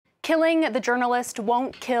killing the journalist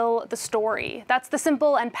won't kill the story. That's the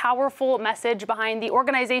simple and powerful message behind the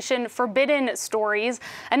organization Forbidden Stories,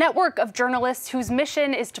 a network of journalists whose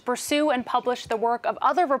mission is to pursue and publish the work of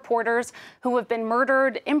other reporters who have been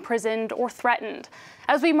murdered, imprisoned, or threatened.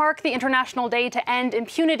 As we mark the International Day to End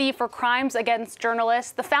Impunity for Crimes Against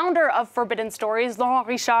Journalists, the founder of Forbidden Stories, Laurent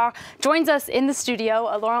Richard, joins us in the studio.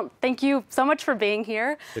 Laurent, thank you so much for being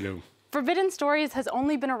here. Hello. Forbidden Stories has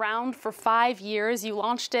only been around for 5 years. You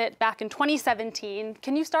launched it back in 2017.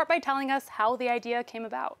 Can you start by telling us how the idea came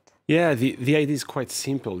about? Yeah, the idea is quite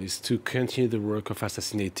simple. It's to continue the work of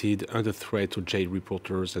assassinated, under threat or jail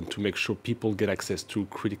reporters and to make sure people get access to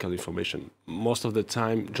critical information. Most of the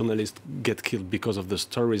time, journalists get killed because of the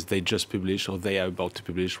stories they just publish or they are about to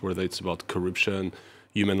publish, whether it's about corruption,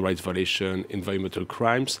 human rights violation, environmental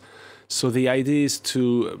crimes. So the idea is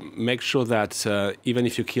to make sure that even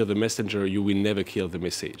if you kill the messenger, you will never kill the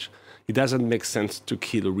message. It doesn't make sense to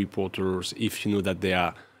kill reporters if you know that there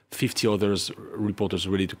are 50 others reporters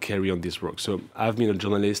ready to carry on this work. So I've been a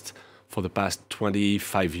journalist for the past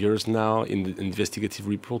 25 years now in the investigative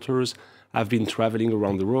reporters. I've been traveling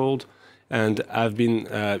around the world and I've been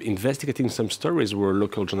investigating some stories where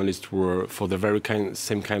local journalists were, for the very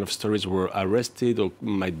same kind of stories, were arrested or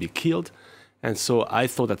might be killed. And so I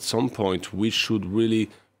thought at some point we should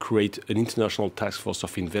really create an international task force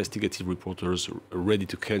of investigative reporters ready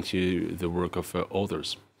to continue the work of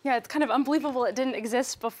others. Yeah, it's kind of unbelievable it didn't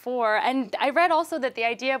exist before. And I read also that the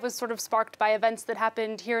idea was sort of sparked by events that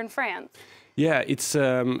happened here in France. Yeah,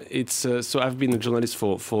 so I've been a journalist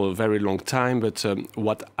for a very long time, but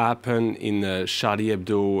what happened in Charlie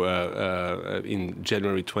Hebdo in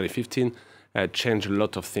January 2015 changed a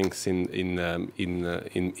lot of things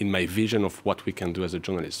in my vision of what we can do as a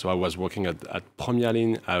journalist. So I was working at Première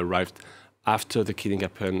Ligne. I arrived after the killing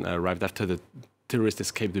happened. I arrived after the terrorists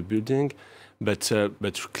escaped the building. But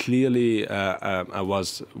clearly, I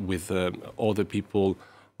was with other people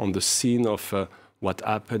on the scene of what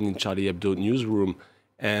happened in Charlie Hebdo newsroom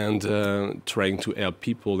and trying to help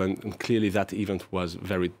people. And clearly, that event was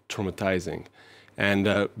very traumatizing.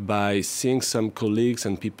 And by seeing some colleagues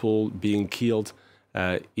and people being killed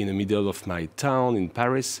in the middle of my town in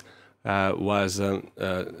Paris was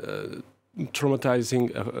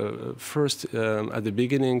traumatizing first at the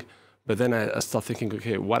beginning. But then I started thinking,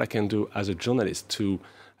 okay, what I can do as a journalist to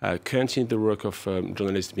continue the work of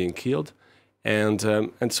journalists being killed. And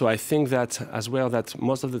so I think that as well, that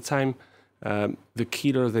most of the time, the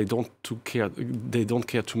killer, they don't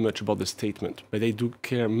care too much about the statement, but they do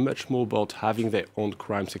care much more about having their own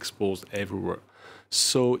crimes exposed everywhere.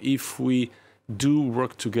 So if we do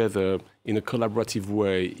work together in a collaborative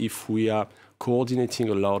way, if we are coordinating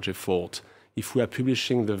a large effort, if we are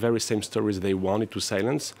publishing the very same stories they wanted to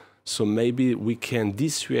silence, so maybe we can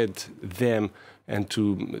dissuade them and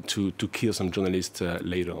to kill some journalists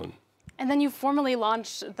later on. And then you formally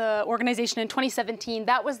launched the organization in 2017.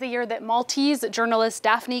 That was the year that Maltese journalist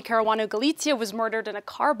Daphne Caruana Galizia was murdered in a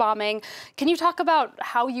car bombing. Can you talk about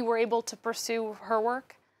how you were able to pursue her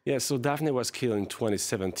work? Yeah, so Daphne was killed in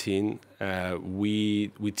 2017.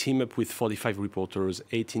 We teamed up with 45 reporters,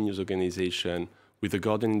 18 news organizations, with The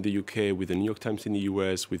Guardian in the UK, with the New York Times in the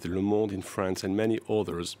US, with Le Monde in France, and many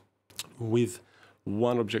others, with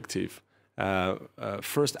one objective.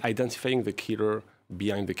 First, identifying the killer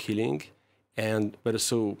behind the killing, but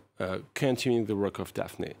also continuing the work of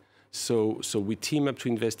Daphne. So we team up to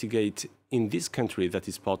investigate in this country that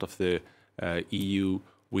is part of the EU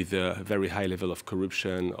with a very high level of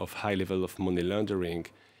corruption, of high level of money laundering.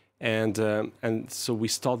 And so we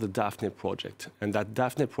start the Daphne project. And that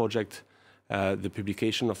Daphne project, the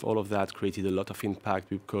publication of all of that created a lot of impact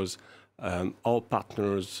because our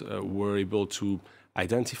partners were able to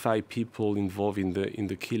identify people involved in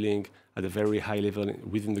the killing at a very high level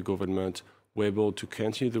within the government. We're able to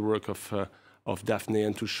continue the work of Daphne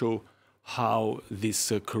and to show how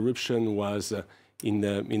this corruption was in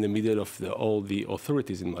the middle of all the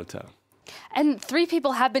authorities in Malta. And 3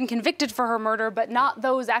 people have been convicted for her murder, but not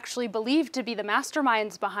those actually believed to be the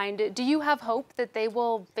masterminds behind it. Do you have hope that they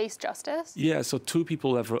will face justice? Yeah, so 2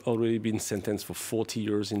 people have already been sentenced for 40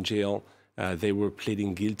 years in jail. They were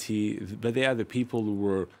pleading guilty, but they are the people who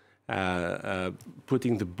were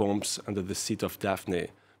putting the bombs under the seat of Daphne.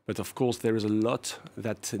 But of course, there is a lot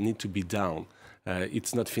that need to be done.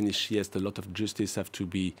 It's not finished yet. A lot of justice have to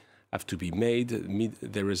be made.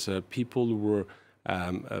 There is people who were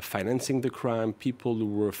financing the crime, people who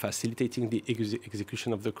were facilitating the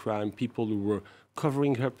execution of the crime, people who were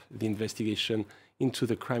covering up the investigation into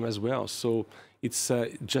the crime as well. So it's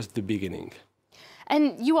just the beginning.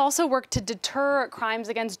 And you also work to deter crimes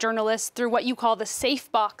against journalists through what you call the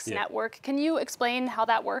Safe Box network. Can you explain how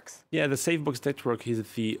that works? Yeah, the Safe Box network is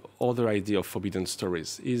the other idea of Forbidden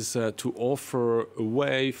Stories, is to offer a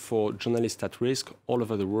way for journalists at risk all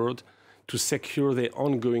over the world to secure their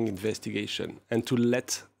ongoing investigation and to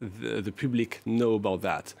let the public know about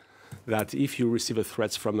that. That if you receive a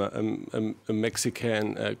threat from a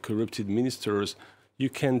Mexican corrupted ministers, you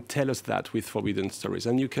can tell us that with Forbidden Stories,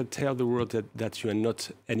 and you can tell the world that you are not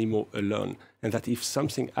anymore alone, and that if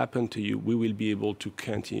something happened to you, we will be able to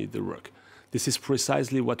continue the work. This is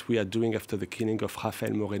precisely what we are doing after the killing of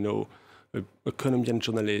Rafael Moreno, a Colombian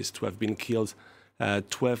journalist who have been killed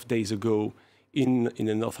 12 days ago in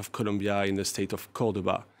the north of Colombia, in the state of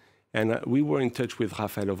Cordoba. And we were in touch with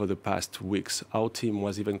Rafael over the past weeks. Our team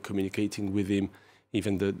was even communicating with him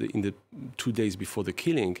even in the 2 days before the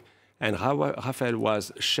killing. And Rafael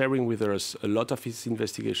was sharing with us a lot of his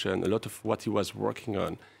investigation, a lot of what he was working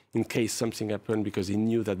on in case something happened, because he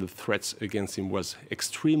knew that the threats against him was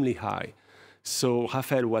extremely high. So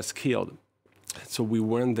Rafael was killed. So we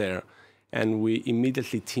weren't there. And we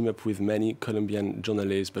immediately teamed up with many Colombian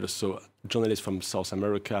journalists, but also journalists from South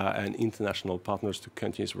America and international partners to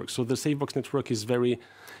continue this work. So the Safe Box network is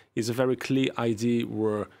a very clear idea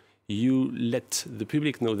where you let the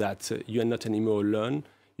public know that you are not anymore alone.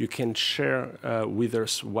 You can share with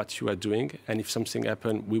us what you are doing, and if something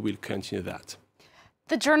happens, we will continue that.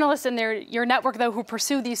 The journalists in your network, though, who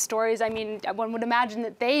pursue these stories, I mean, one would imagine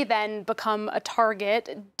that they then become a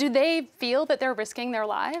target. Do they feel that they're risking their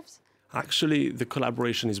lives? Actually, the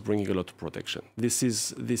collaboration is bringing a lot of protection. This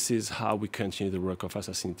is how we continue the work of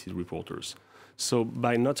assassinated reporters. So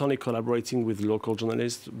by not only collaborating with local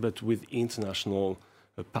journalists, but with international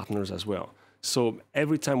partners as well. So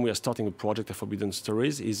every time we are starting a project of Forbidden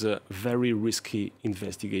Stories is a very risky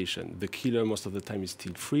investigation. The killer most of the time is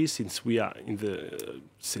still free, since we are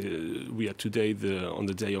today on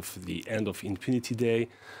the day of the End of Impunity Day.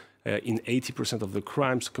 In 80% of the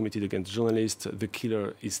crimes committed against journalists, the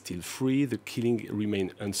killer is still free. The killing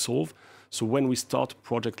remains unsolved. So when we start a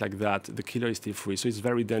project like that, the killer is still free. So it's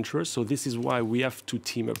very dangerous. So this is why we have to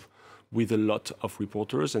team up with a lot of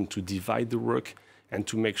reporters and to divide the work and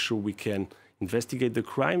to make sure we can investigate the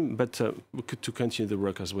crime, but to continue the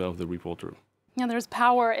work as well of the reporter. Yeah, there's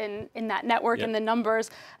power in that network and the numbers.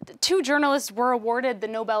 2 journalists were awarded the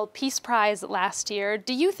Nobel Peace Prize last year.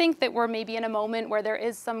 Do you think that we're maybe in a moment where there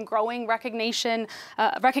is some growing recognition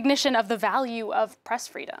of the value of press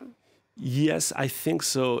freedom? Yes, I think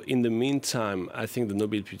so. In the meantime, I think the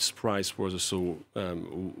Nobel Peace Prize was also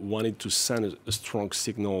wanted to send a strong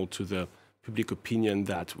signal to the public opinion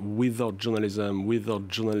that without journalism, without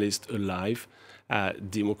journalists alive,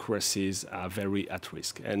 democracies are very at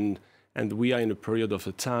risk. And we are in a period of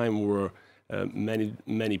a time where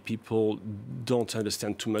many people don't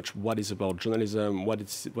understand too much what is about journalism, what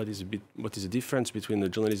is the difference between the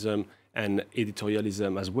journalism and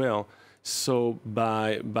editorialism as well. So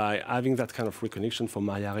by having that kind of recognition for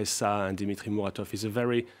Maria Ressa and Dmitry Muratov is a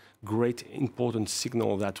very great, important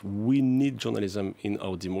signal that we need journalism in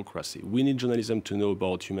our democracy. We need journalism to know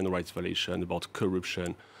about human rights violation, about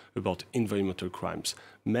corruption, about environmental crimes.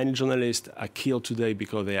 Many journalists are killed today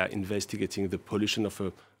because they are investigating the pollution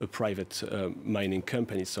of a private mining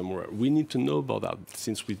company somewhere. We need to know about that.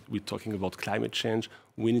 Since we're talking about climate change,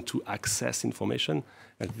 we need to access information.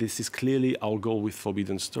 And this is clearly our goal with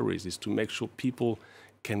Forbidden Stories, is to make sure people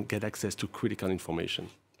can get access to critical information.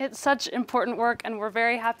 It's such important work, and we're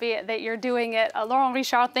very happy that you're doing it. Laurent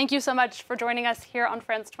Richard, thank you so much for joining us here on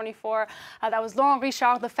France 24. That was Laurent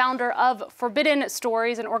Richard, the founder of Forbidden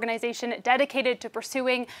Stories, an organization dedicated to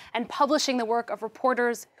pursuing and publishing the work of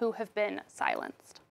reporters who have been silenced.